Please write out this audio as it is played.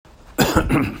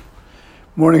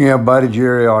Morning, everybody.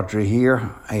 Jerry Autry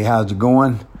here. Hey, how's it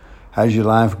going? How's your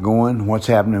life going? What's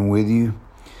happening with you?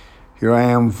 Here I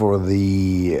am for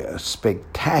the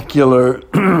spectacular,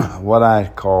 what I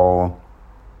call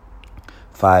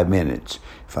 5 minutes.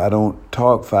 If I don't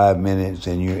talk 5 minutes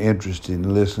and you're interested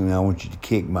in listening, I want you to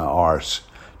kick my arse.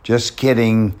 Just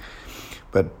kidding.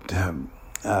 But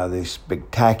the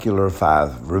spectacular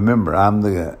 5. Remember, I'm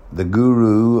the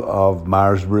guru of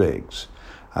Myers-Briggs.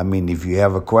 I mean, if you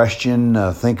have a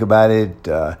question, think about it,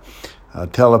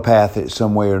 telepath it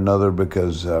some way or another,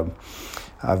 because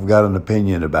I've got an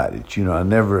opinion about it. You know, I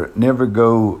never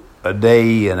go a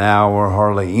day, an hour,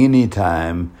 hardly any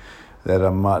time that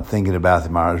I'm not thinking about the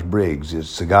Myers-Briggs.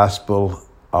 It's the gospel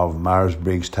of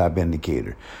Myers-Briggs type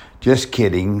indicator. Just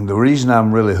kidding. The reason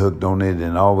I'm really hooked on it,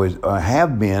 and always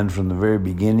have been from the very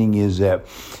beginning, is that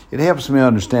it helps me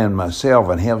understand myself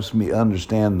and helps me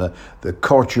understand the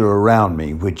culture around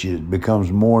me, which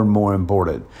becomes more and more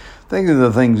important. Think of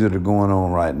the things that are going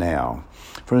on right now.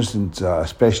 For instance,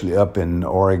 especially up in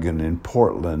Oregon, in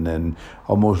Portland, and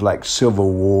almost like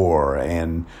civil war.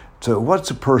 And so what's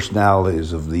the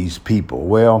personalities of these people?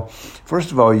 Well,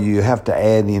 first of all, you have to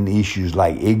add in issues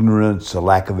like ignorance, a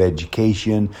lack of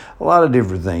education, a lot of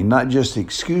different things, not just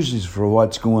excuses for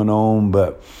what's going on,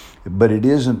 but it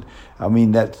isn't, I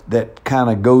mean, that kind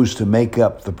of goes to make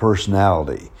up the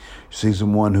personality. You see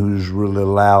someone who's really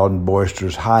loud and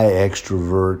boisterous, high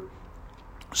extrovert,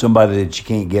 somebody that you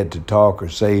can't get to talk or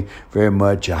say very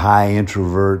much, a high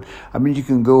introvert. I mean, you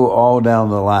can go all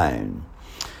down the line.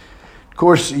 Of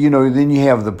course, you know, then you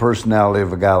have the personality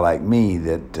of a guy like me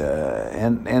that,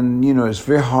 and you know, it's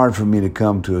very hard for me to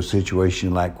come to a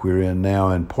situation like we're in now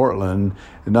in Portland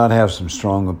and not have some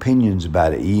strong opinions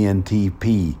about it.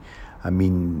 ENTP. I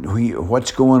mean,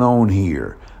 what's going on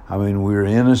here? I mean, we're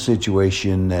in a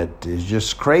situation that is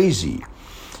just crazy.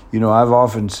 You know, I've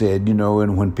often said, you know,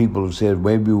 and when people have said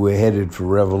maybe we're headed for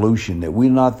revolution, that we're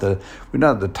not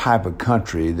the type of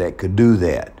country that could do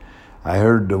that. I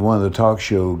heard one of the talk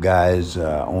show guys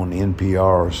on NPR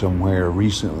or somewhere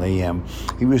recently,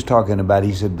 he was talking about,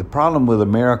 he said, the problem with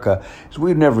America is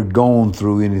we've never gone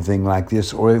through anything like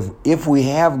this, or if we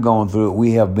have gone through it,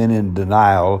 we have been in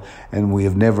denial and we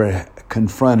have never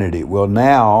confronted it. Well,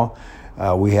 now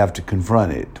we have to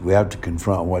confront it. We have to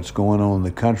confront what's going on in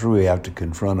the country. We have to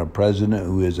confront a president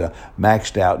who is a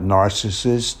maxed out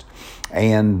narcissist,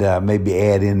 and maybe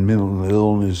add in mental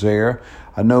illness there.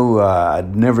 I know I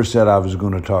never said I was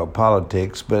going to talk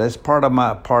politics, but it's part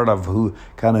of who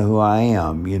I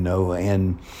am, you know,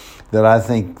 and that I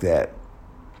think that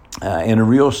in a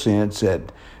real sense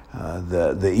that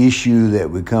the issue that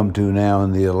we come to now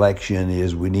in the election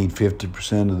is we need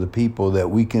 50% of the people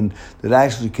that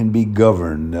actually can be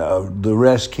governed. The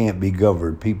rest can't be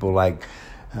governed. People like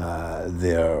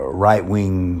the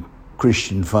right-wing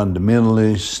Christian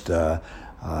fundamentalist,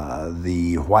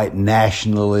 the white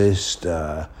nationalist,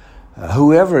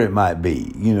 whoever it might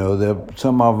be, you know,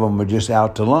 some of them are just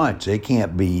out to lunch. They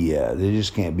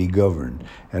just can't be governed,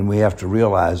 and we have to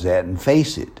realize that and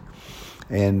face it.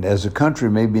 And as a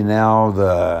country, maybe now's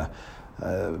the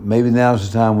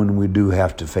time when we do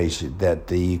have to face it. That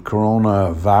the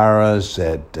coronavirus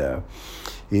that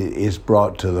is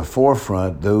brought to the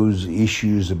forefront those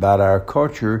issues about our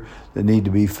culture that need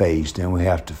to be faced, and we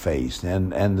have to face.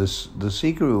 And the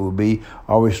secret will be,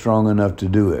 are we strong enough to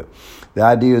do it? The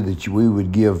idea that we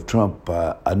would give Trump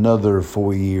another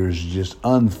 4 years is just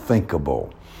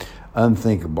unthinkable.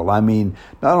 Unthinkable. I mean,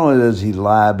 not only does he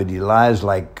lie, but he lies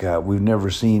like we've never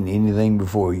seen anything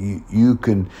before. You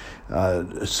can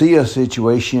see a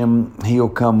situation, he'll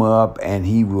come up and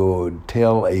he will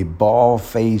tell a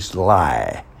bald-faced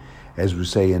lie, as we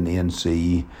say in the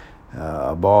NC,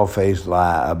 a bald-faced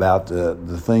lie about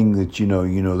the thing that, you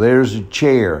know, there's a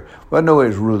chair. Well, no,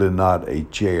 it's really not a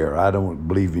chair. I don't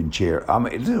believe in chair. I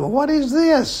mean, what is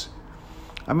this?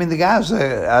 I mean, the guy's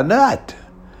a nut.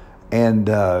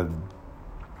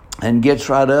 And gets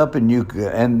right up,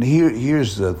 and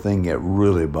here's the thing that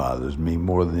really bothers me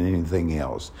more than anything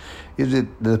else, is that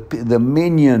the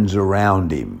minions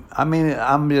around him. I mean,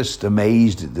 I'm just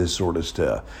amazed at this sort of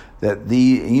stuff. That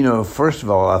first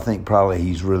of all, I think probably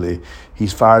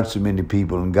he's fired so many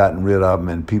people and gotten rid of them,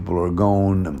 and people are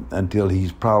gone until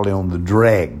he's probably on the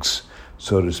dregs,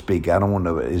 so to speak. I don't want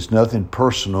to, it's nothing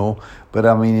personal, but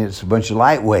I mean, it's a bunch of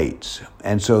lightweights.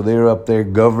 And so they're up there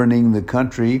governing the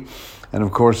country. And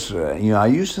of course, I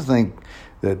used to think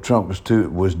that Trump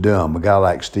was dumb. A guy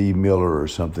like Steve Miller or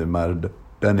something might have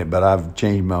done it, but I've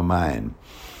changed my mind.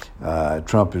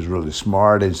 Trump is really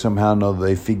smart, and somehow or another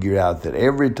they figure out that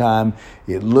every time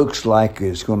it looks like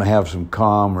it's going to have some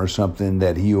calm or something,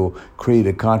 that he'll create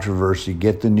a controversy,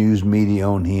 get the news media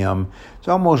on him. It's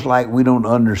almost like we don't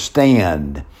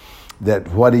understand that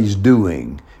what he's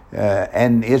doing.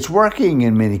 And it's working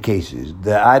in many cases.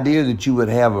 The idea that you would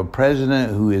have a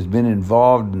president who has been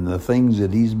involved in the things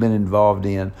that he's been involved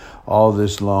in all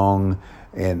this long,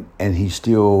 and he's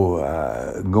still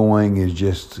going, is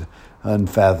just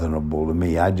unfathomable to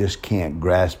me. I just can't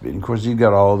grasp it. And of course, he's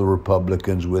got all the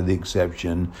Republicans, with the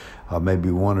exception of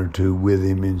maybe one or two with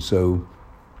him. And so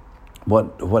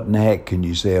what in the heck can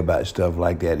you say about stuff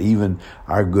like that? Even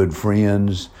our good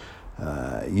friends,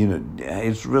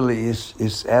 it's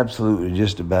absolutely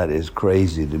just about as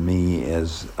crazy to me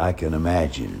as I can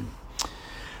imagine.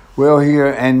 Well,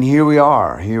 here we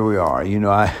are.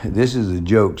 This is a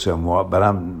joke somewhat,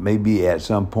 but maybe at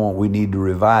some point we need to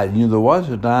revise. There was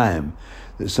a time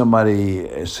that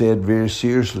somebody said very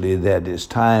seriously that it's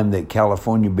time that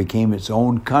California became its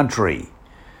own country.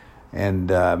 And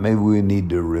maybe we need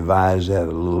to revise that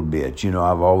a little bit.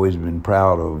 I've always been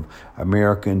proud of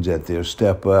Americans that they'll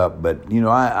step up. But,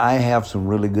 I have some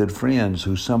really good friends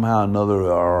who somehow or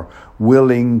another are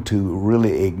willing to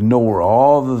really ignore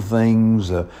all the things,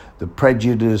 the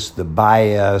prejudice, the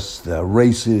bias, the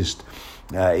racist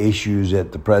issues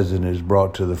that the president has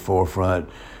brought to the forefront.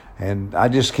 And I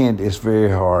just can't, it's very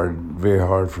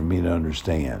hard for me to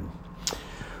understand.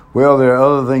 Well, there are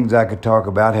other things I could talk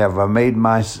about. Have I made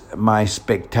my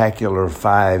spectacular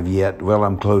 5 yet? Well,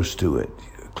 I'm close to it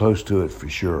for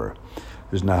sure.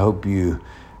 Listen, I hope you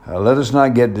let us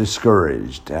not get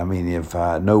discouraged. I mean,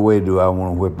 no way do I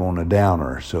want to whip on a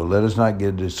downer. So let us not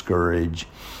get discouraged.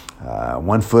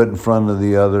 One foot in front of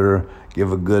the other.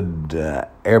 Give a good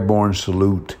airborne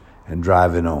salute and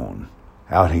drive it on.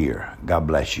 Out here. God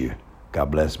bless you.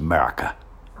 God bless America.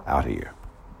 Out here.